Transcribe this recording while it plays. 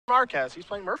Marquez. He's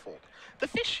playing Merfolk. The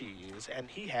Fishies, and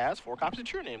he has 4 copies of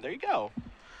True Name. There you go.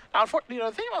 Now, the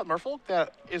thing about Merfolk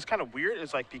that is kind of weird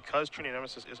is, like, because True Name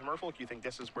Nemesis is a Merfolk, you think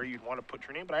this is where you'd want to put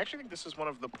True Name, but I actually think this is one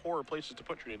of the poorer places to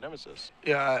put True Name Nemesis.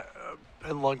 Yeah,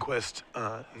 Ben Lundquist,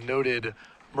 noted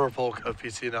Merfolk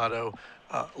aficionado,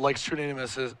 likes True Name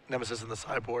Nemesis in the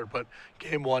sideboard, but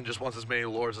game 1 just wants as many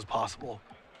lords as possible.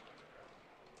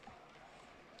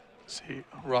 See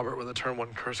Robert with a turn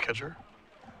 1 Curse Catcher.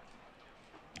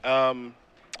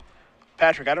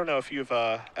 Patrick, I don't know if you've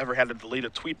ever had to delete a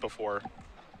tweet before,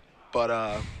 but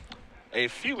a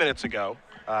few minutes ago,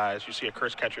 as you see a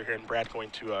Curse Catcher here and Brad going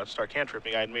to start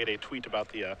cantripping, I had made a tweet about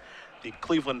the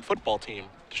Cleveland football team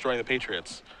destroying the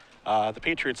Patriots. The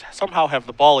Patriots somehow have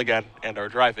the ball again and are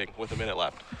driving with a minute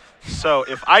left. So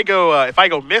if I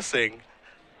go missing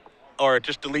or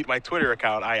just delete my Twitter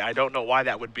account, I don't know why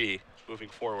that would be moving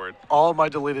forward. All of my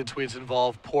deleted tweets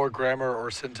involve poor grammar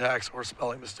or syntax or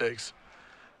spelling mistakes.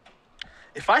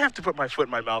 If I have to put my foot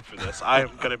in my mouth for this, I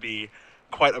am going to be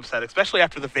quite upset, especially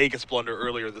after the Vegas blunder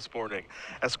earlier this morning.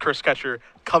 As Curse Catcher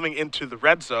coming into the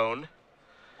red zone,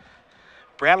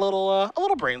 Brad a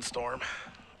little brainstorm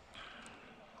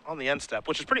on the end step,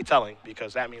 which is pretty telling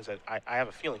because that means that I have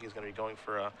a feeling he's going to be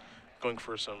going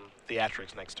for some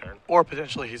theatrics next turn. Or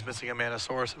potentially he's missing a mana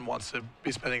source and wants to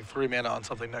be spending 3 mana on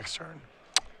something next turn.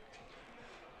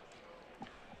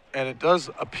 And it does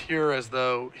appear as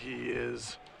though he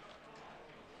is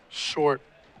short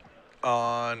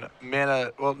on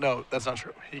mana. Well, no, that's not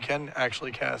true. He can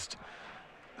actually cast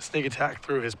Sneak Attack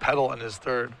through his Petal and his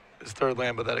third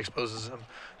land, but that exposes him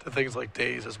to things like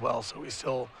Daze as well. So we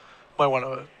still might want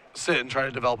to sit and try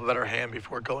to develop a better hand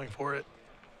before going for it.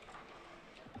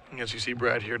 And as you see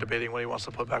Brad here debating what he wants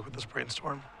to put back with this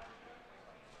Brainstorm.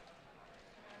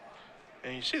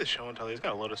 And you see the show and tell, he's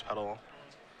got a Lotus Petal.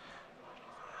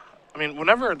 I mean,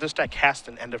 whenever this deck casts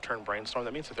an end-of-turn Brainstorm,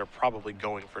 that means that they're probably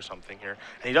going for something here.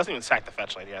 And he doesn't even sack the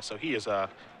fetch land yet, so he is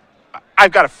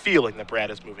I've got a feeling that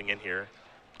Brad is moving in here.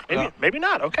 Maybe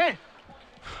not, okay.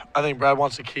 I think Brad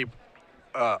wants to keep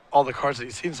all the cards that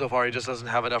he's seen so far. He just doesn't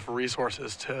have enough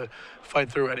resources to fight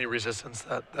through any resistance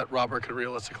that Robert could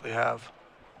realistically have.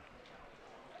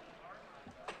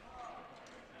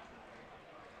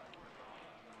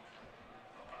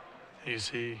 You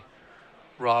see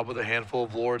Rob with a handful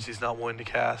of lords he's not willing to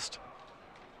cast.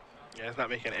 Yeah, he's not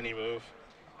making any move.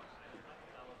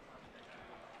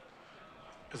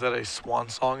 Is that a swan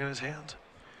song in his hand?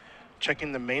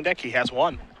 Checking the main deck, he has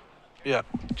 1. Yeah.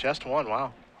 Just 1,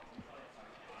 wow.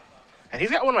 And he's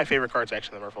got one of my favorite cards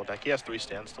actually in the Merfolk deck. He has 3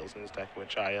 standstills in his deck,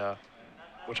 which I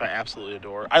absolutely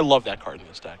adore. I love that card in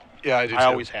this deck. Yeah, I do too. I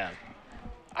always have.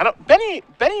 Benny,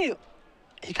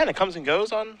 he kind of comes and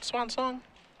goes on Swan Song.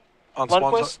 On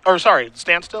Swan Song? Or sorry,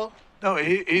 Standstill? No,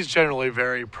 he's generally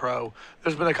very pro.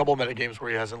 There's been a couple meta games where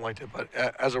he hasn't liked it, but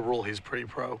as a rule, he's pretty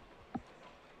pro.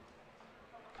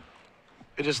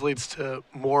 It just leads to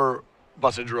more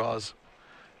busted draws.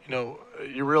 You know,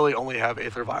 you really only have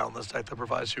Aether Vial in this deck that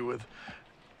provides you with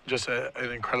just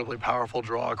an incredibly powerful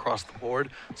draw across the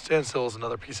board. Standstill is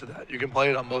another piece of that. You can play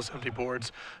it on most empty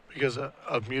boards because of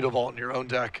Mutavault in your own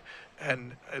deck,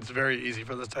 and it's very easy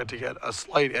for this deck to get a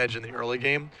slight edge in the early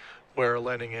game, where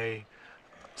landing a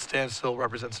Standstill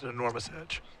represents an enormous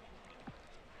edge.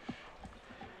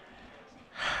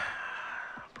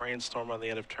 Brainstorm on the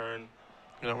end of turn.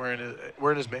 You know, we're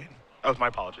in his main. Oh, my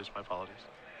apologies.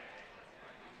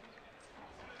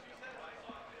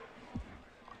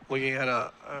 Looking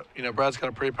at Brad's got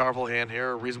a pretty powerful hand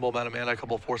here, a reasonable amount of mana, a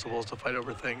couple of forcibles to fight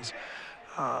over things.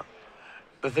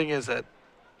 The thing is that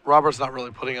Robert's not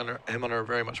really putting him under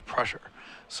very much pressure.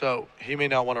 So he may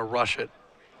not want to rush it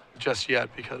just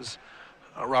yet because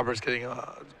Robert's getting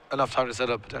enough time to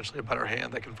set up potentially a better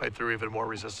hand that can fight through even more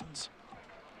resistance.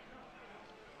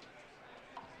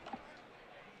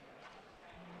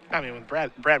 I mean, with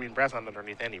Brad's not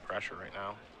underneath any pressure right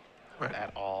now. Right.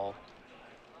 At all.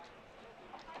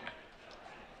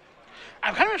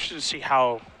 I'm kind of interested to see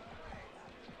how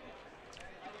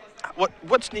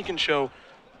what Sneak and Show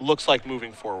looks like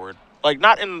moving forward. Like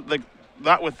not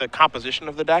with the composition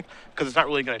of the deck because it's not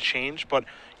really going to change. But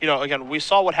again, we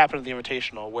saw what happened at the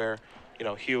Invitational where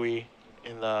Huey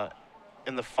in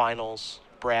the finals,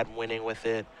 Brad winning with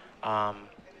it,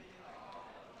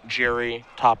 Jerry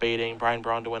top 8ing, Brian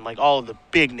Braun like all of the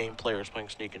big name players playing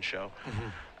Sneak and Show. Mm-hmm.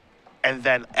 And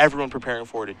then everyone preparing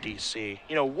for it at DC.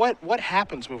 What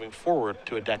happens moving forward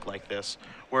to a deck like this?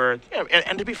 Where,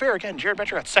 and to be fair, again, Jared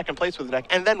Betcher got 2nd place with the deck,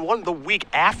 and then won the week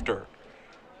after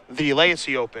the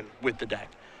Legacy Open with the deck.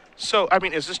 So, I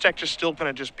mean, is this deck just still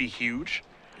going to just be huge?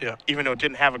 Yeah. Even though it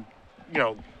didn't have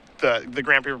the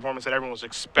Grand Prix performance that everyone was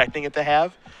expecting it to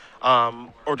have?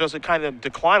 Or does it kind of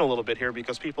decline a little bit here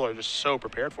because people are just so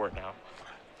prepared for it now?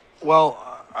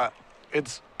 Well,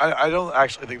 I don't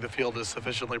actually think the field is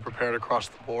sufficiently prepared across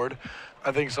the board.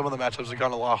 I think some of the matchups have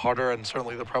gotten a lot harder, and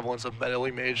certainly the prevalence of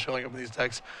Meddling Mage showing up in these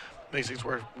decks makes things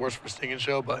worse for Sting and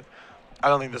Show, but I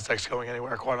don't think this deck's going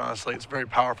anywhere, quite honestly. It's very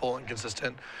powerful and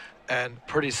consistent and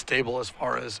pretty stable as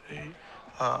far as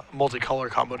a multicolor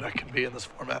combo deck can be in this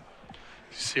format.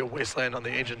 You see a Wasteland on the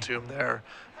Ancient Tomb there,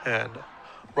 and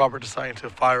Robert deciding to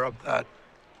fire up that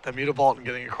Mutavault and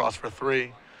getting across for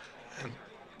 3. And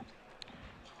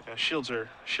yeah, shields are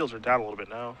down a little bit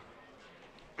now.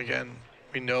 again,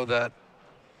 we know that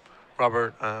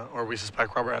Robert, or we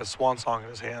suspect Robert has Swan Song in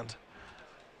his hand.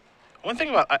 One thing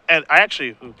about, and I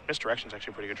actually, Misdirection's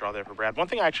actually a pretty good draw there for Brad. One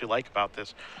thing I actually like about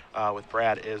this with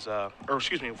Brad is, or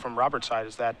excuse me, from Robert's side,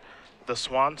 is that the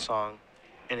Swan Song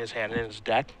in his hand and in his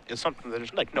deck is something that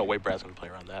there's like no way Brad's going to play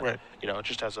around that. Right. You know, it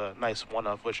just has a nice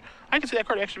one-of, which I can see that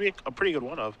card actually be a pretty good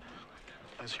one-of.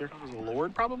 As here comes the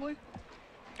Lord, probably?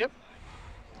 Yep.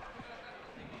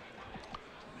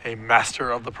 A Master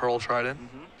of the Pearl Trident.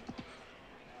 Mm-hmm.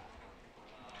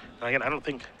 And again, I don't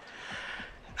think...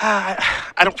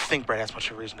 I don't think Brad has much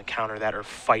of a reason to counter that or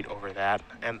fight over that.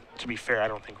 And to be fair, I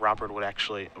don't think Robert would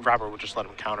just let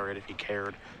him counter it if he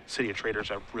cared. City of Traders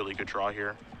have a really good draw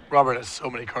here. Robert has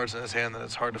so many cards in his hand that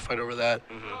it's hard to fight over that.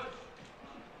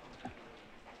 Mm-hmm.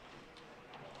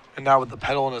 And now with the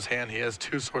Petal in his hand, he has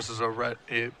 2 sources of red.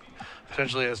 He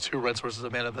potentially has 2 red sources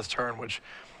of mana this turn, which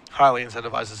highly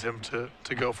incentivizes him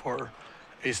to go for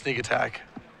a sneak attack.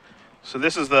 So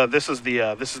this is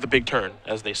the big turn,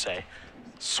 as they say.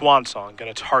 Swan Song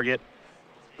going to target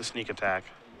the sneak attack.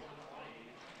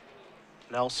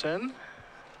 Nelson.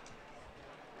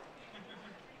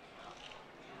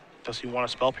 Does he want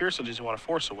to Spell Pierce or does he want to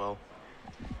Force a Will?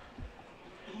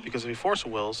 Because if he Force a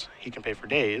Wills, he can pay for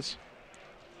days.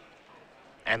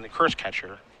 And the Curse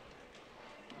Catcher.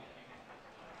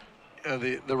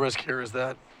 The risk here is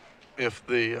that if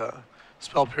the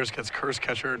Spell Pierce gets Curse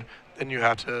Catchered, then you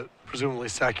have to presumably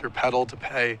sack your Petal to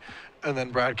pay, and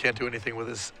then Brad can't do anything with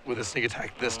his sneak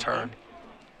attack this turn.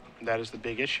 That is the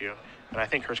big issue. And I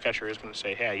think Curse Catcher is going to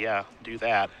say, hey, yeah, do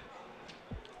that.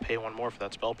 Pay 1 more for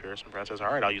that Spell Pierce. And Brad says,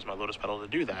 all right, I'll use my Lotus Petal to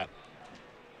do that.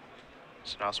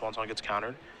 So now Swan Song gets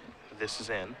countered. This is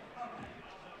in.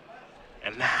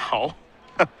 And now,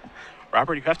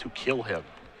 Robert, you have to kill him.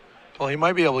 Well, he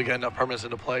might be able to get enough permanents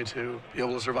into play to be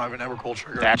able to survive an Emrakul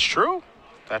trigger. That's true.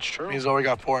 That's true. He's already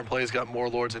got 4 in play. He's got more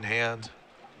Lords in hand.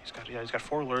 He's got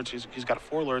 4 Lords. He's got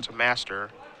 4 Lords, a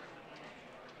Master.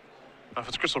 Now, if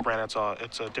it's Crystal Brand,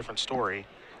 it's a different story.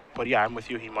 But yeah, I'm with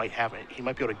you. He might have it. He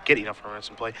might be able to get enough permanents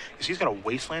in play. Because he's got a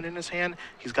Wasteland in his hand.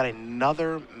 He's got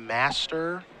another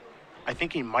Master. I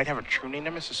think he might have a True Name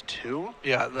Nemesis too.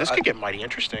 Yeah, this could get mighty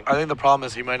interesting. I think the problem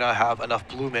is he might not have enough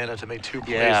blue mana to make 2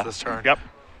 plays this turn. Yep.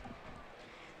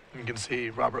 You can see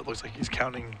Robert looks like he's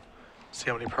counting, see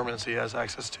how many permanents he has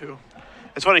access to.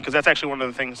 It's funny because that's actually one of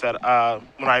the things that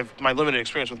when my limited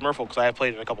experience with Merfolk, because I have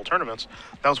played in a couple tournaments,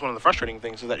 that was one of the frustrating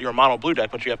things is that you're a mono blue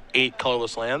deck, but you have 8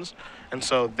 colorless lands, and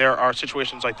so there are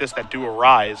situations like this that do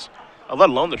arise. Let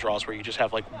alone the draws where you just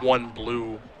have like 1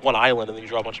 island, and then you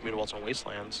draw a bunch of Mutavaults and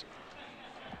Wastelands.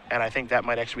 And I think that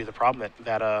might actually be the problem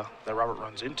that Robert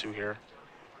runs into here.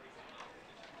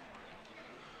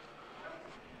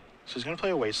 So he's going to play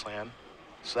a Wasteland.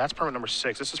 So that's permanent number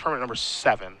 6. This is permanent number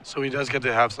 7. So he does get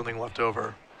to have something left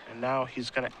over. And now he's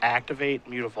going to activate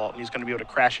Mutavault, and he's going to be able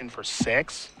to crash in for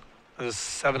 6. This is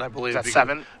 7, I believe. Is that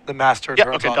 7? The Master yeah,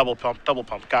 turns okay, on. double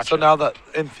pump. Gotcha. So now that,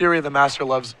 in theory, the Master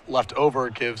left over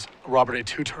gives Robert a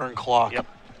 2-turn clock. Yep.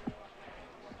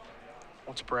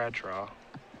 What's Brad draw?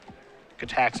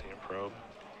 Gataxian Probe.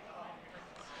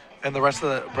 And the rest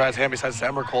of Brad's hand besides the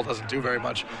Emrakul doesn't do very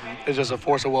much. It's just a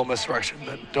Force of Will Misdirection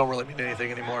that don't really mean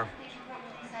anything anymore.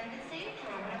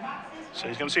 So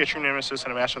he's going to see a True Nemesis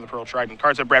and a Master of the Pearl Trident.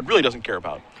 Cards that Brad really doesn't care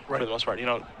about for the most part. You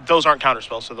know, those aren't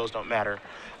counterspells, so those don't matter.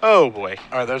 Oh, boy.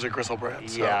 All right, there's a Crystal Brand.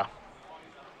 So. Yeah.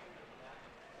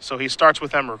 So he starts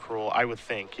with Emrakul, I would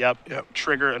think. Yep.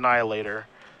 Trigger Annihilator.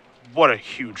 What a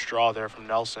huge draw there from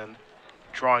Nelson.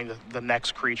 Drawing the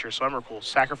next creature. So Emrakul,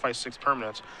 sacrifice 6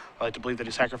 permanents. I like to believe that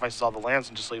he sacrifices all the lands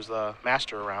and just leaves the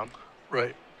Master around.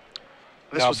 Right.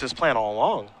 This was his plan all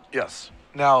along. Yes.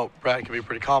 Now Brad can be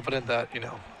pretty confident that, you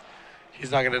know, he's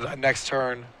not going to die next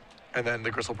turn, and then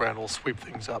the Crystal Brand will sweep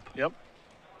things up. Yep.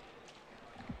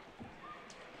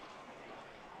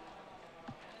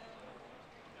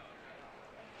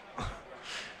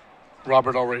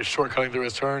 Robert already shortcutting through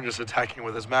his turn, just attacking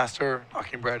with his master,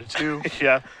 knocking Brad to 2.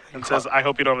 Yeah, and says, I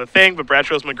hope you don't have a thing, but Brad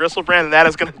shows my Gristle brand, and that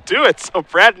is going to do it. So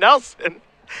Brad Nelson,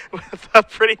 with a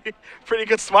pretty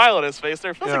good smile on his face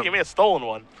there, feels like he may have stolen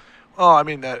one. Well, I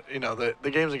mean,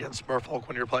 the games against Merfolk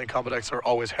when you're playing combo decks are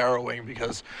always harrowing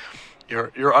because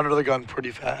you're under the gun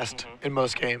pretty fast in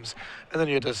most games, and then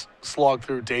you just slog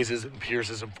through Dazes and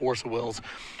Pierces and Force of Wills.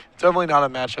 Definitely not a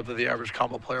matchup that the average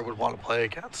combo player would want to play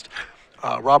against.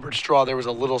 Robert Straw, there was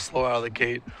a little slow out of the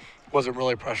gate, wasn't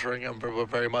really pressuring him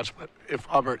very much, but if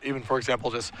Robert, even for example,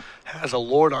 just has a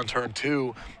Lord on turn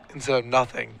 2 instead of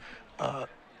nothing,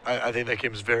 I think that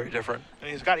game is very different. And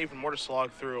he's got even more to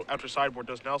slog through after sideboard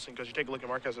does Nelson, because you take a look at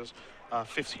Marquez's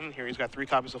 15 here. He's got 3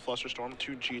 copies of Flusterstorm,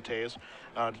 2 GTAs,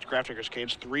 Grafdigger's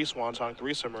Cage, 3 Swansong,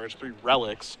 3 Submerge, 3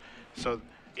 Relics. So,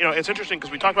 it's interesting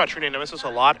because we talk about True Nemesis a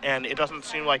lot, and it doesn't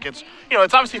seem like it's,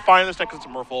 it's obviously fine in this deck because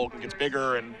it's a Merfolk and gets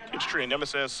bigger, and it's True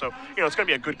Nemesis, so, it's going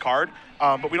to be a good card,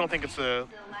 but we don't think it's the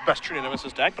best True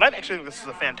Nemesis deck. But I actually think this is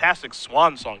a fantastic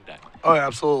Swansong deck. Oh, yeah,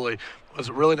 absolutely. What's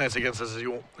really nice against this is,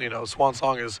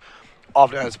 Swansong is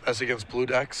often at its best against blue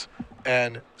decks,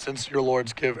 and since your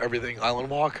Lords give everything Island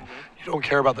Walk, you don't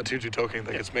care about the 2/2 token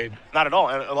that gets made. Not at all.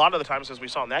 And a lot of the times, as we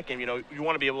saw in that game, you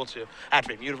want to be able to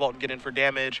activate Mutavault and get in for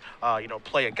damage,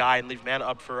 play a guy and leave mana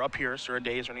up for a Pierce or a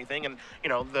Daze or anything. And,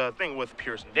 the thing with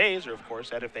Pierce and Daze are, of course,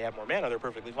 that if they have more mana, they're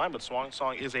perfectly fine. But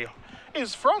Swansong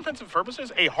is for all intents and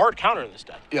purposes, a hard counter in this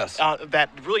deck. Yes. That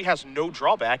really has no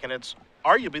drawback, and it's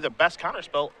arguably the best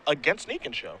counterspell against Sneak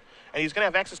and Show. And he's going to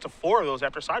have access to 4 of those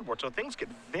after sideboard, so things get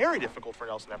very difficult for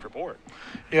Nelson after board.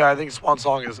 Yeah, I think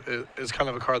Swansong is kind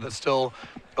of a card that's still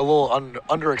a little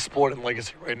underexplored in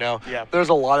Legacy right now. Yeah. There's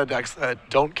a lot of decks that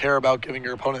don't care about giving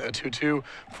your opponent a 2/2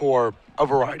 for a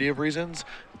variety of reasons,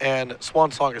 and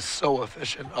Swansong is so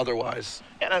efficient otherwise.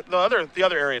 And the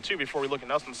other area, too, before we look at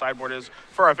Nelson's sideboard is,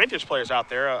 for our vintage players out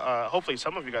there, hopefully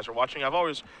some of you guys are watching, I've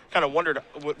always kind of wondered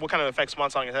what kind of effect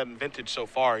Swansong has had in vintage so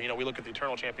far. We look at the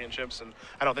Eternal Championships, and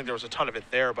I don't think there was a ton of it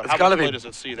there, but how much play does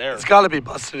it see there? It's got to be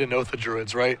busted in Oath of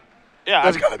Druids, right? Yeah.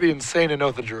 That's got to be insane in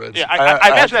Oath of Druids. Yeah, I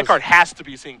imagine that card has to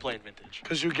be seeing play in vintage.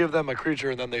 Because you give them a creature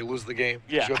and then they lose the game.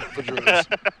 Yeah. Oath of Druids.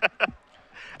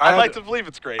 I'd like to believe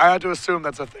it's great. I had to assume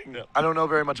that's a thing. Yeah. I don't know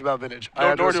very much about vintage.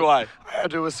 Nor do I. I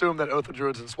had to assume that Oath of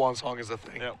Druids and Swansong is a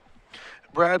thing. Yeah.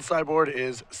 Brad's sideboard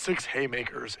is 6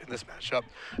 Haymakers in this matchup,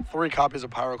 3 copies of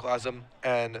Pyroclasm,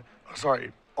 and,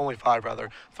 only 5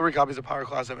 rather. 3 copies of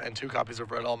Pyroclasm and 2 copies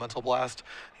of Red Elemental Blast.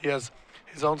 He has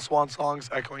his own Swansongs,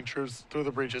 Echoing Truths, Through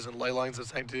the Breaches, and Leylines of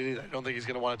Sanctity that I don't think he's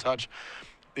going to want to touch.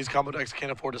 These combo decks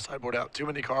can't afford to sideboard out too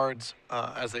many cards,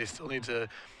 as they still need to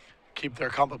keep their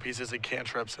combo pieces and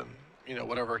cantrips and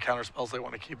whatever counter spells they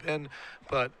want to keep in.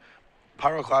 But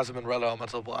Pyroclasm and Red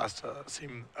Elemental Blast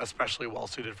seem especially well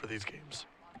suited for these games.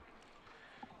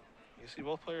 You see,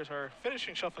 both players are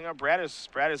finishing shuffling up. Brad is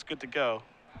good to go.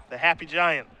 The happy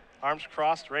giant, arms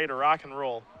crossed, ready to rock and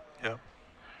roll. Yeah.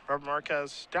 Robert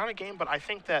Marquez down a game, but I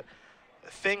think that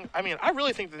I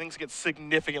really think that things get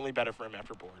significantly better for him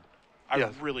after board. I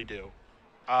really do.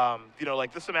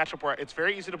 This is a matchup where it's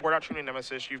very easy to board out True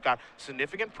Nemesis. You've got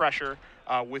significant pressure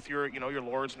with your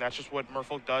Lords, and that's just what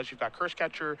Merfolk does. You've got Curse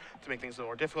Catcher to make things a little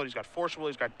more difficult. He's got Force Will,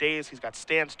 he's got Daze, he's got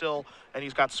Standstill, and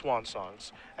he's got Swan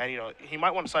Songs. And, he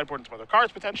might want to sideboard some other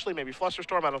cards potentially, maybe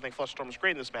Flusterstorm. I don't think Flusterstorm is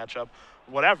great in this matchup,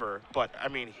 whatever. But,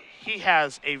 he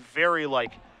has a very,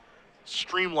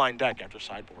 streamlined deck after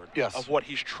sideboard of what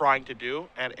he's trying to do.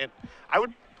 And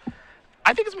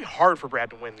I think it's going to be hard for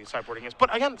Brad to win these sideboarding games.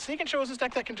 But again, Sneak and Show is this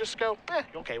deck that can just go,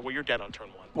 okay, well, you're dead on turn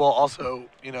 1. Well, also,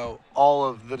 all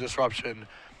of the disruption,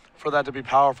 for that to be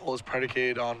powerful, is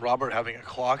predicated on Robert having a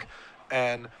clock.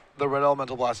 And the Red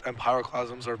Elemental Blast and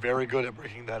Pyroclasms are very good at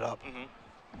breaking that up.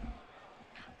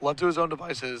 Left to his own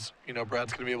devices,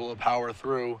 Brad's going to be able to power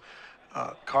through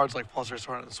cards like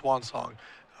Flusterstorm and Swansong.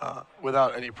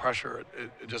 Without any pressure,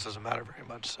 it just doesn't matter very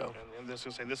much. So, and this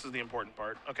is the important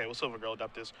part. Okay, well, Silver Girl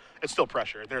Adept it's still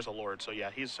pressure. There's a Lord, so yeah,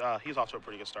 he's off to a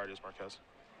pretty good start, is Marquez.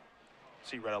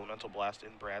 See Red Elemental Blast in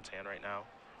Brad's hand right now.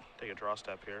 Take a draw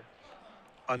step here.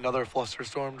 Another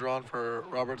Flusterstorm drawn for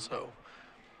Robert. So,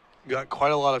 you got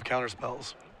quite a lot of counter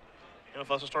spells.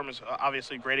 Flusterstorm is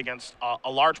obviously great against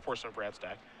a large portion of Brad's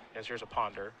deck. As here's a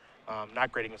Ponder,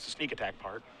 not great against the sneak attack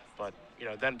part, but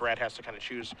then Brad has to kind of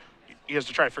choose. He has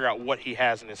to try to figure out what he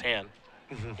has in his hand.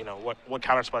 What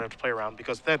counter spell I have to play around,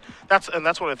 because that's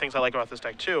one of the things I like about this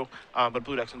deck too. But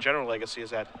blue decks in general, Legacy,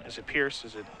 is it Pierce,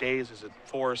 is it Daze, is it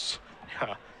Force,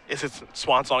 is it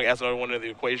Swansong as another one in the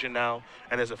equation now,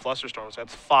 and is it Flusterstorm? So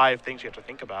that's 5 things you have to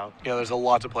think about. Yeah, there's a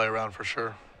lot to play around for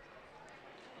sure.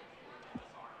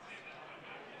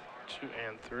 2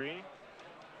 and 3.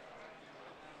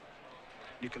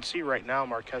 you can see right now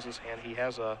Marquez's hand. He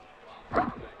has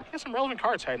some relevant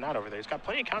cards hiding out over there. He's got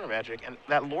plenty of counter magic, and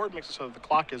that Lord makes it so that the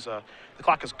clock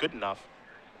is good enough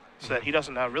so that he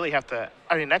doesn't really have to.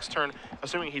 I mean, next turn,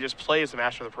 assuming he just plays the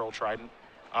Master of the Pearl Trident,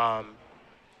 and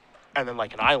then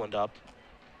like an island up,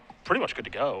 pretty much good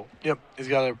to go. Yep, he's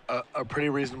got a pretty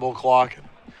reasonable clock. And,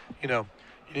 you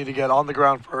need to get on the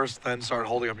ground first, then start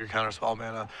holding up your counterspell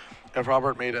mana. If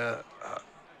Robert made a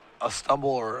stumble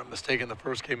or a mistake in the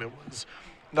first game, it was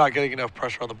not getting enough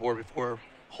pressure on the board before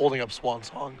holding up Swan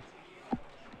Song.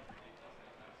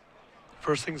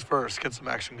 First things first, get some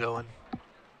action going.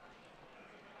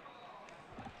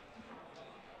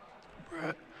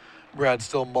 Brad's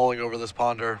still mulling over this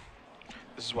Ponder.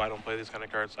 This is why I don't play these kind of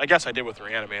cards. I guess I did with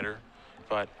Reanimator,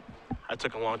 but I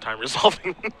took a long time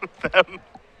resolving them.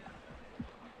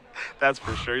 That's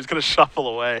for sure. He's going to shuffle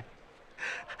away.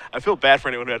 I feel bad for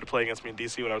anyone who had to play against me in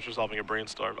DC when I was resolving a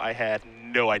Brainstorm. I had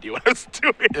no idea what I was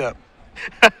doing. Yeah.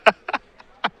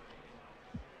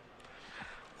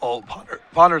 Well,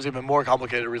 Ponder's even more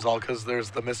complicated to resolve because there's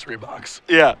the mystery box.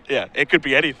 Yeah. It could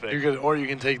be anything. Or you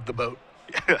can take the boat.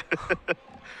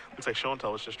 Looks like Show and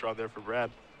Tell was just drawn there for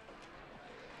Brad.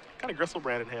 Got a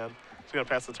Gristlebrand in hand. He's going to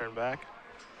pass the turn back.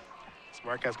 So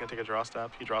Marquez going to take a draw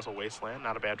step. He draws a Wasteland.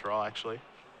 Not a bad draw, actually.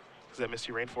 Because that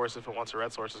Misty Rainforest, if it wants a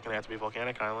red source, is going to have to be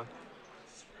Volcanic Island.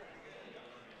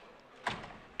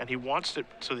 And he wants it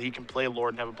so that he can play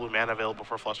Lord and have a blue mana available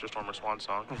for Flusterstorm or Swan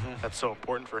Song. That's so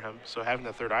important for him. So having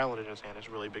the third island in his hand is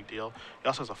a really big deal. He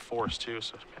also has a forest, too.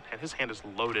 So and his hand is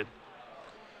loaded.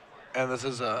 And this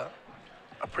is a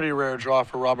pretty rare draw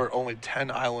for Robert. Only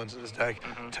 10 islands in his deck.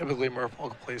 Typically,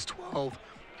 Merfolk plays 12.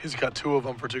 He's got 2 of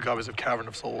them for 2 copies of Cavern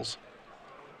of Souls.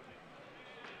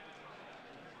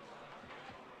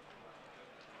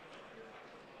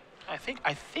 I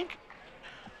think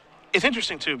it's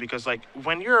interesting too because like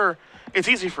it's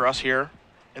easy for us here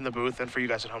in the booth and for you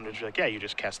guys at home to be like, yeah, you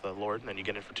just cast the Lord and then you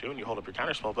get in for 2 and you hold up your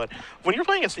counterspell. But when you're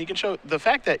playing a Sneak and Show, the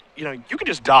fact that you can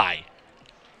just die,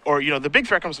 or the big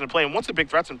threat comes into play, and once the big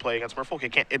threat's in play against Merfolk,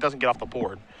 it doesn't get off the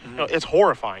board. It's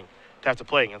horrifying to have to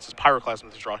play against this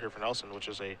Pyroclasm to draw here for Nelson, which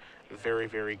is a very,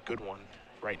 very good one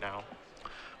right now.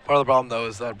 Part of the problem though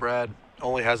is that Brad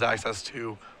only has access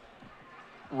to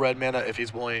red mana if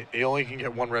he's willing. He only can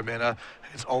get 1 red mana.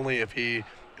 It's only if he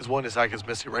is willing to sack his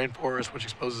Misty Rainforest, which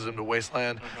exposes him to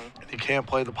Wasteland. And he can't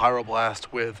play the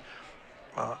Pyroblast with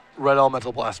Red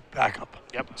Elemental Blast backup.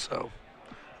 Yep. So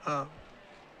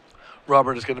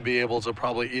Robert is going to be able to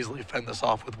probably easily fend this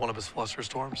off with one of his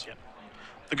Flusterstorms. Yep.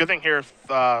 The good thing here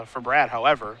for Brad,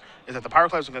 however, is that the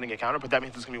Pyroclasm is going to get countered, but that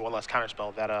means there's going to be 1 less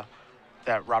counterspell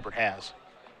that Robert has.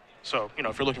 So,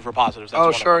 if you're looking for positives, that's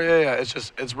one sure, of them.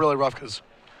 yeah. It's really rough because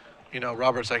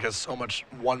Robert's deck has so much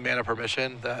 1 mana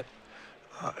permission that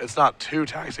it's not too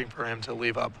taxing for him to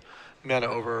leave up mana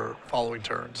over following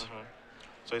turns.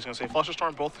 So he's going to say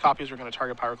Flusterstorm. Both copies are going to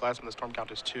target Pyroclasm. The storm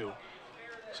count is 2.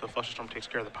 So Flusterstorm takes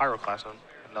care of the Pyroclasm,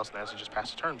 and Nelson has to just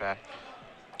pass the turn back.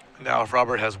 Now, if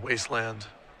Robert has Wasteland.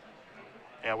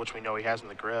 Yeah, which we know he has in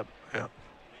the grip. Yeah.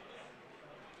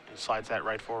 He slides that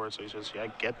right forward, so he says, yeah,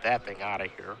 get that thing out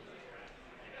of here.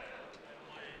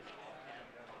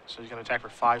 So he's going to attack for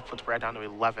 5, puts Brad down to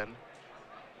 11.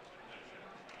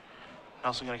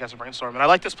 Nelson going to cast a Brainstorm. And I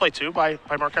like this play, too, by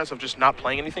Marquez of just not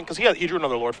playing anything, because he drew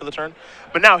another Lord for the turn.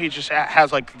 But now he just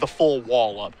has, like, the full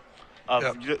wall up.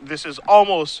 This is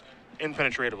almost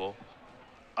impenetrable.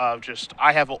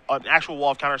 I have an actual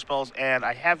wall of counterspells, and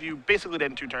I have you basically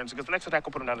dead in 2 turns, because the next attack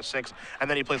will put him down to 6, and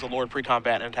then he plays a Lord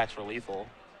pre-combat and attacks for lethal.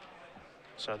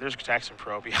 So there's Taxing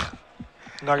Probe.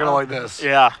 Not going to like this.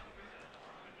 Yeah.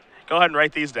 Go ahead and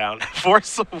write these down.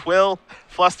 Force of Will,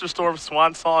 Flusterstorm,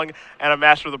 Swan Song, and a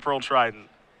Master of the Pearl Trident.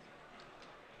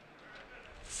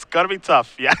 It's going to be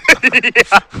tough, yeah.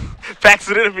 Packs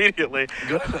it in immediately.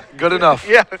 Good enough.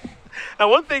 Yeah. Now,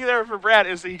 one thing there for Brad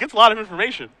is that he gets a lot of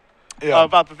information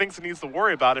about the things he needs to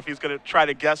worry about if he's going to try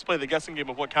to play the guessing game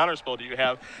of what counterspell do you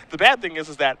have. The bad thing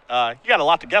is that you got a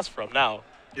lot to guess from now.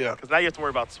 Yeah. Because now you have to worry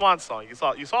about Swan Song. You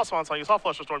saw Swan Song, you saw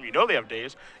Flusterstorm, you know they have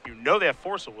Daze, you know they have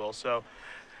Force of Will, so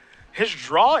his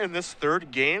draw in this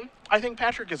 3rd game, I think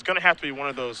Patrick is going to have to be one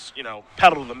of those,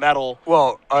 pedal to the metal,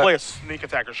 play a sneak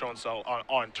attack or show and sell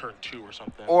on turn 2 or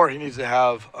something. Or he needs to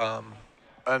have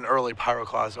an early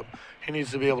Pyroclasm. He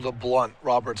needs to be able to blunt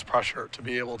Robert's pressure to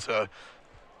be able to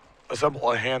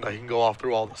assemble a hand that he can go off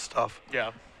through all this stuff.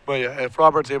 Yeah. But yeah, if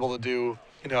Robert's able to do,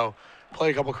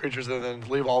 play a couple creatures and then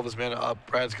leave all of his mana up,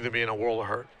 Brad's going to be in a world of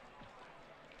hurt.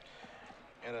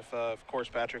 And if, of course,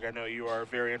 Patrick, I know you are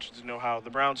very interested to know how the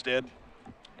Browns did.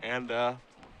 And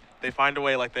they find a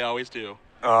way like they always do.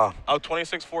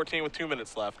 26-14 with 2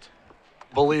 minutes left.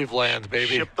 Believe land,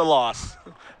 baby. Ship the loss.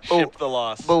 Ship the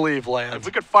loss. Believe If land.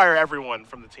 we could fire everyone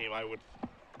from the team,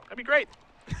 that'd be great.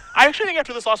 I actually think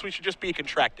after this loss, we should just be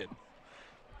contracted.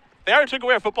 They already took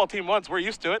away our football team once. We're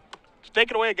used to it. Just take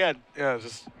it away again. Yeah,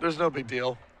 there's no big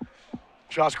deal.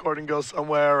 Josh Gordon goes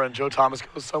somewhere, and Joe Thomas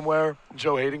goes somewhere, and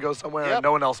Joe Hayden goes somewhere, Yep. and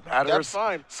no one else matters. That's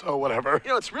fine. So whatever. You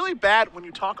know, it's really bad when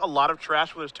you talk a lot of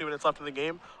trash when there's 2 minutes left in the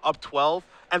game, up 12,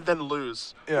 and then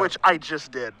lose, Yeah. which I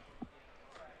just did.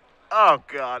 Oh,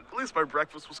 God. At least my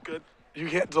breakfast was good. You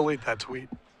can't delete that tweet.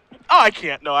 Oh, I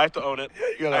can't. No, I have to own it.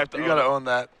 Yeah, I have to you gotta it. own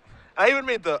that. I even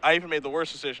made the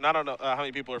worst decision. I don't know how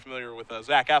many people are familiar with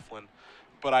Zach Eflin,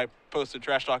 but I posted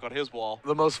trash talk on his wall.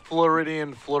 The most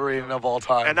Floridian of all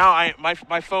time. And now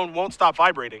my phone won't stop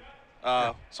vibrating.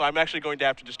 So I'm actually going to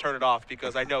have to just turn it off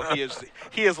because I know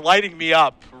he is lighting me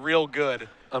up real good.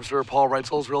 I'm sure Paul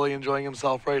Reitzel's really enjoying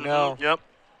himself right now. Yep.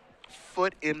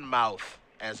 Foot in mouth,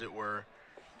 as it were.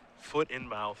 Foot in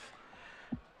mouth.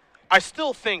 I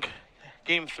still think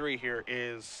Game 3 here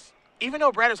is, even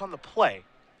though Brad is on the play,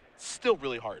 it's still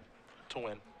really hard to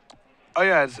win. Oh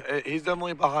yeah, he's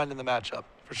definitely behind in the matchup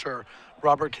for sure.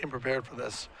 Robert came prepared for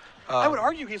this. I would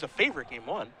argue he's a favorite Game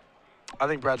 1. I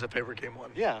think Brad's a favorite Game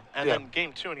 1. Yeah, and then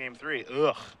Game 2 and Game 3,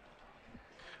 ugh.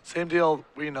 Same deal.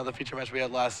 The feature match we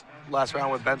had last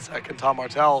round with Bensek and Tom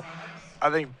Martell. I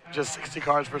think just 60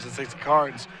 cards versus 60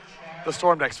 cards. The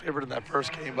Storm deck's favored in that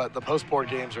first game, but the post-board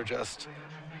games are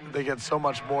they get so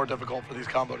much more difficult for these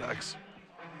combo decks.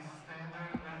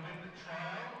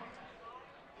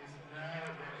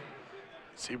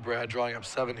 See Brad drawing up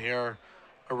 7 here.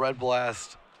 A red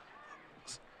blast.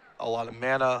 A lot of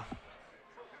mana.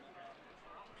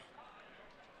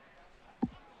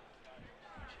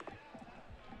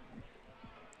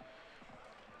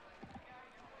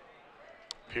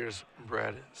 Appears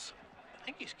Brad is. I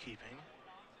think he's keeping.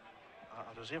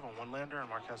 Does he have a one-lander on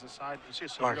Marquez's side? You see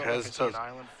a Marquez Silver does. an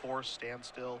island, force,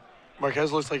 standstill.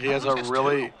 Marquez looks like he has a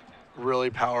really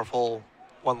powerful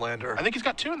one-lander. I think he's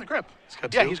got 2 in the grip. He's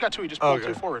got Yeah, 2? he's got 2. He just pulled Okay.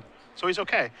 2 forward. So he's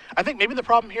okay. I think maybe the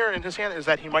problem here in his hand is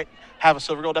that he might have a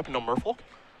Silver Gold up and no Merfolk.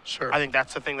 Sure. I think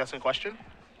that's the thing that's in question.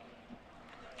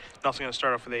 I'm also going to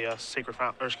start off with a Sacred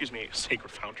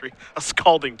Foundry, a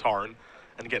Scalding Tarn,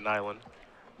 and get an island.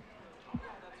 A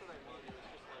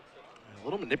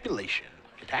little manipulation.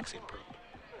 Taxi improve.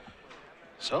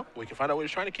 So, we can find out what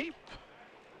he's trying to keep.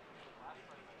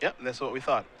 Yep, and that's what we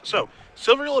thought. So,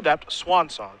 Silver Gold Adept, Swan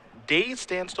Song, Daze,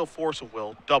 Standstill, Force of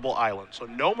Will, Double Island. So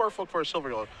no Merfolk for a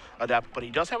Silver Gold Adept, but he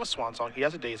does have a Swan Song, he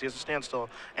has a Daze, he has a Standstill,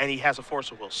 and he has a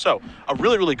Force of Will. So, a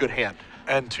really, really good hand.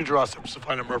 And 2 draw steps to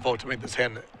find a Merfolk to make this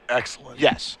hand excellent.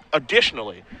 Yes.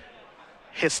 Additionally,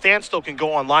 his Standstill can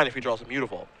go online if he draws a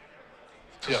Mutavault.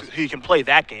 Yes. He can play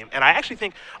that game. And I actually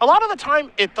think a lot of the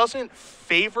time it doesn't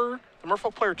favor the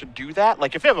Merfolk player to do that.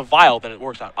 Like if you have a Vial, then it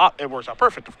works out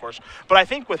perfect, of course. But I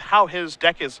think with how his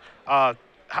deck is, the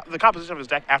composition of his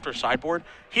deck after sideboard,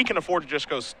 he can afford to just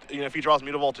go, if he draws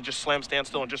Mutavault, to just slam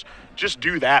Standstill and just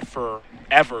do that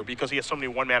forever because he has so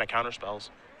many 1-mana counter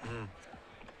spells. Mm-hmm.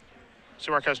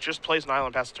 So Marquez just plays an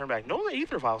island, passes the turn back. No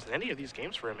Aether Vials in any of these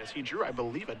games for him as he drew, I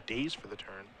believe, a Daze for the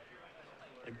turn.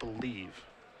 I believe.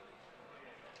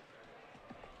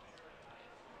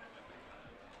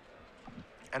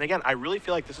 And again, I really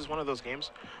feel like this is one of those games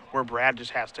where Brad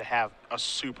just has to have a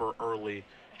super early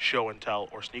show and tell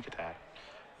or sneak attack.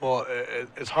 Well,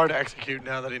 it's hard to execute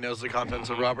now that he knows the contents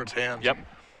of Robert's hand. Yep.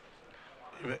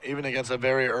 Even against a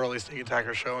very early sneak attack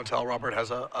or show and tell, Robert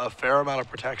has a fair amount of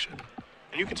protection.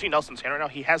 And you can see Nelson's hand right now.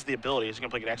 He has the ability. He's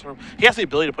going to play Gadax. He has the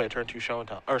ability to play a turn 2 show and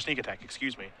tell, or sneak attack,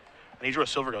 excuse me. And he drew a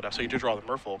Silver Gold, so he did draw the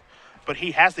Merfolk. But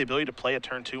he has the ability to play a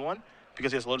turn 2 one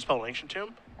because he has a Lotus Spell and Ancient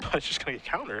Tomb, but it's just going to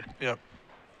get countered. Yep.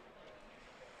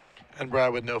 And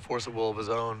Brad with no Force of Will of his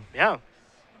own. Yeah.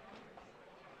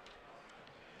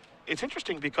 It's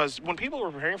interesting because when people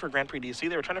were preparing for Grand Prix DC,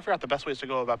 they were trying to figure out the best ways to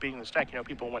go about beating this deck.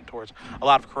 People went towards a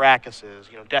lot of Caracases,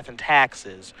 Death and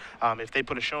Taxes. If they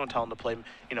put a show and tell into play,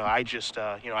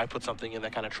 I put something in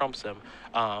that kind of trumps them.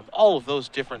 All of those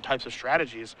different types of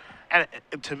strategies. And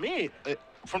to me,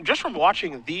 from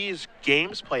watching these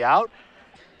games play out,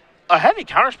 a heavy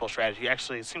counterspell strategy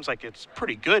actually seems like it's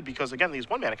pretty good because, again, these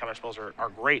 1-mana counterspells are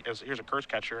great. Here's a Curse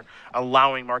Catcher,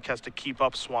 allowing Marquez to keep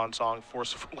up Swan Song,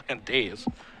 Forceful Land, Daze.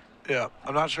 Yeah,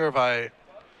 I'm not sure if I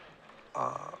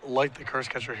like the Curse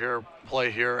Catcher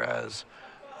play here as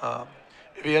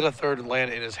if he had a third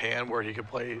land in his hand where he could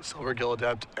play Silver Gill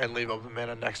Adept and leave open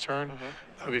mana next turn,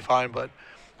 that would be fine. But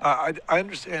I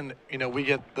understand, we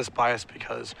get this bias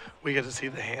because we get to see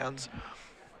the hands.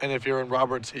 And if you're in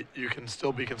Roberts, you can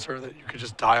still be concerned that you could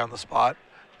just die on the spot.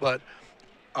 But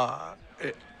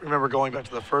remember going back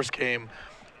to the first game,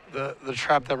 the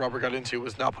trap that Robert got into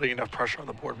was not putting enough pressure on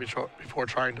the board before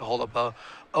trying to hold up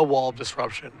a wall of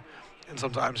disruption. And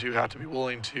sometimes you have to be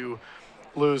willing to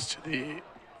lose to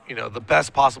the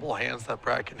best possible hands that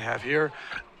Brad can have here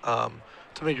to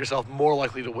make yourself more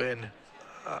likely to win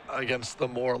against the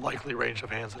more likely range of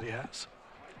hands that he has.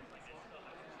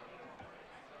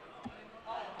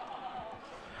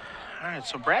 All right,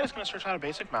 so Brad is going to search out a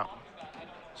basic mountain.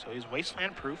 So he's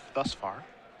wasteland proof thus far.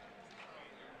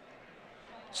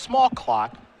 Small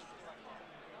clock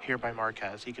here by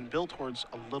Marquez. He can build towards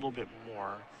a little bit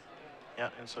more. Yeah,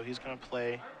 and so he's going to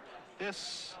play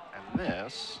this and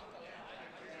this.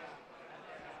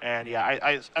 And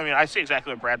yeah, I mean, I see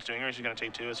exactly what Brad's doing here. He's going to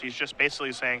take two. Is he's just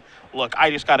basically saying, look,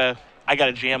 I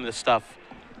gotta jam this stuff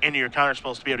into your counter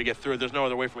spells to be able to get through it. There's no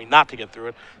other way for me not to get through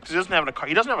it because he doesn't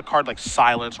have a card like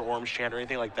Silence or Orm's Chant or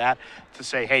anything like that to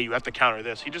say, hey, you have to counter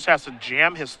this. He just has to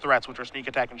jam his threats, which are Sneak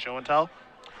Attack and Show and Tell.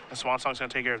 And Swan Song's going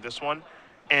to take care of this one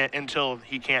until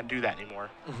he can't do that anymore.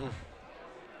 Mm-hmm.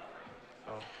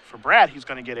 So for Brad, he's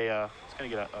going to get a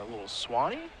little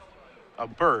Swanee, a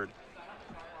bird.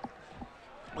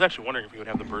 I was actually wondering if he would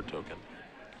have the bird token.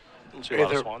 Let's see a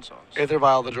lot of Swan Songs. Aether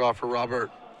Vial the draw for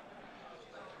Robert.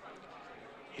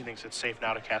 He thinks it's safe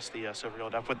now to cast the Silver Gill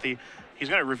Depth. He's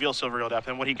going to reveal Silver Gill Depth,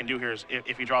 and what he can do here is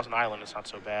if he draws an island, it's not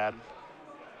so bad.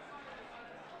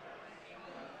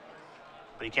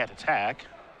 But he can't attack,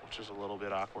 which is a little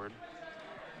bit awkward.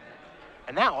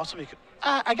 And now also,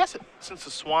 I guess since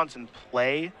the Swan's in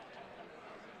play,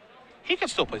 he can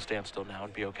still play Standstill now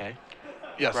and be okay.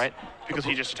 Yes. Right? Because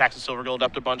he just attacks the Silver Gill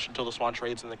Adept a bunch until the Swan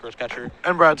trades and the Curse Catcher.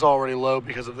 And Brad's already low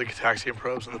because of the Cataxian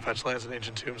Probes and the fetch lands and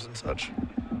Ancient Tombs and such.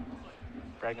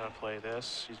 Brad going to play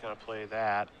this. He's going to play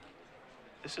that.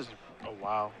 This is, oh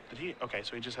wow. Did he? Okay,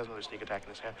 so he just has another Sneak Attack in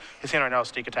his hand. His hand right now is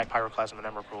Sneak Attack, Pyroclasm, and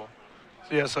Emrakul.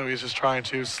 Yeah, so he's just trying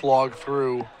to slog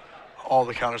through all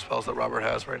the counter spells that Robert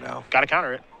has right now. Got to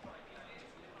counter it.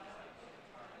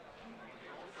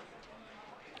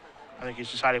 I think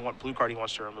he's deciding what blue card he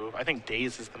wants to remove. I think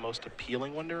Daze is the most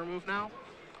appealing one to remove now.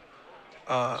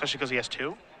 Especially because he has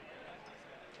two.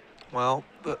 Well,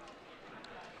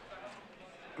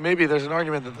 maybe there's an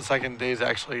argument that the second Daze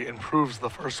actually improves the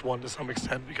first one to some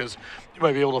extent because you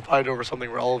might be able to fight over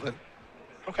something relevant.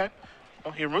 Okay.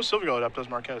 Well, he removes Silver Gill Adept, does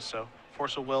Marquez, so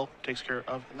Force of Will takes care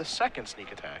of the second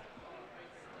Sneak Attack.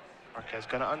 Marquez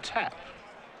going to untap.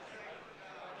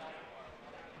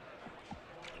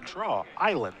 Draw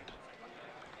Island.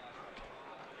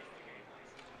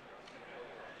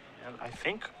 And I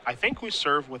think we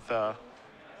serve with the.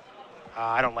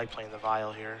 I don't like playing the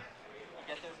Vial here.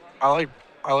 I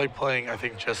like playing. I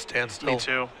think just Standstill. Me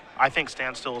too. I think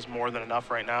Standstill is more than enough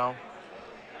right now.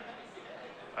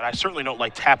 And I certainly don't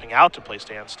like tapping out to play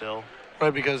Standstill.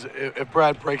 Right, because if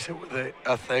Brad breaks it with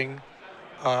a thing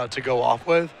to go off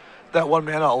with, that 1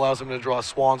 mana allows him to draw a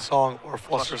Swan Song or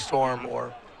Flusterstorm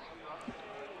or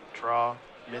draw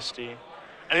Misty.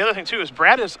 And the other thing too is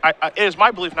Brad is. It is my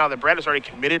belief now that Brad is already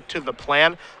committed to the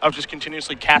plan of just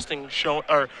continuously casting show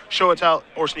attack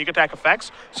or Sneak Attack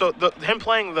effects. So him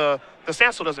playing the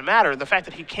Standstill doesn't matter. The fact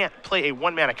that he can't play a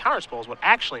 1 mana counterspell is what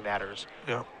actually matters.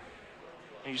 Yeah.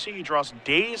 And you see he draws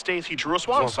Daze. He drew a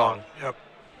Swan Song. Yep.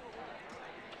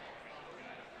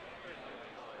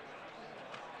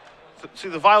 See,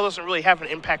 the Vial doesn't really have an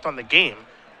impact on the game.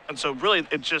 And so really,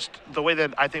 it's just the way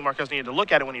that I think Marquez needed to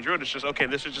look at it when he drew it. It's just, okay,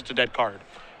 this is just a dead card.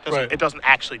 It doesn't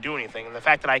actually do anything. And the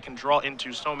fact that I can draw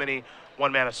into so many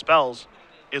 1 mana spells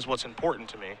is what's important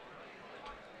to me.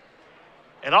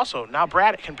 And also, now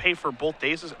Brad can pay for both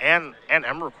Dazes and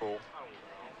Emrakul.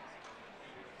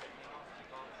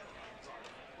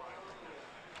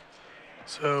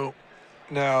 So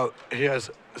now he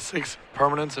has 6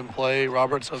 permanents in play,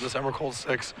 Robert, so this Emrakul's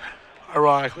 6.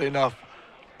 Ironically enough,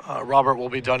 Robert will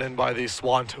be done in by the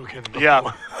Swan token.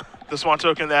 Yeah, the Swan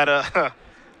token that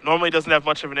normally doesn't have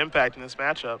much of an impact in this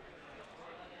matchup.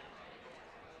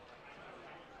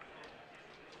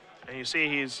 And you see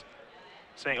he's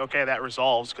saying, okay, that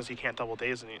resolves because he can't double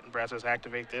Daze. And Brad says,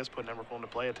 activate this, put an Emrakul into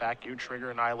play, attack you,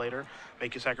 trigger Annihilator,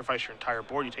 make you sacrifice your entire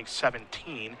board. You take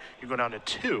 17. You go down to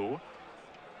 2.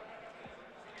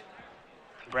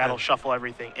 Brad will shuffle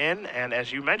everything in, and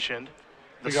as you mentioned,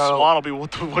 the Swan will be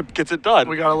what gets it done.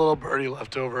 We got a little birdie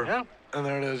left over. Yeah. And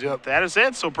there it is, yep. That is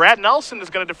it. So Brad Nelson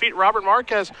is going to defeat Robert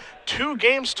Marquez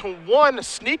 2-1.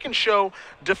 Sneak and Show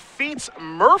defeats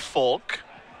Merfolk.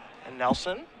 And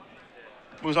Nelson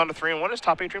moves on to 3-1. His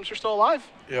top 8 dreams are still alive.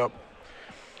 Yep.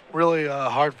 Really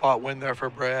hard-fought win there for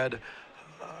Brad.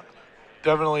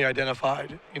 Definitely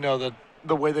identified,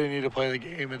 the way they need to play the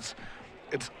game. It's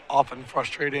often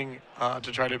frustrating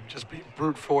to try to just be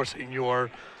brute forcing your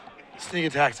sneak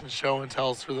attacks and show and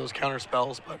tells through those counter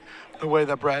spells. But the way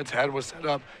that Brad's head was set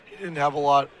up, he didn't have a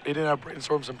lot. He didn't have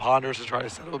brainstorms and ponders to try to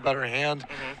set up a better hand.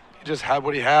 He just had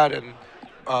what he had, and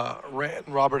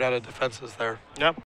Robert had a defenses there. Yeah.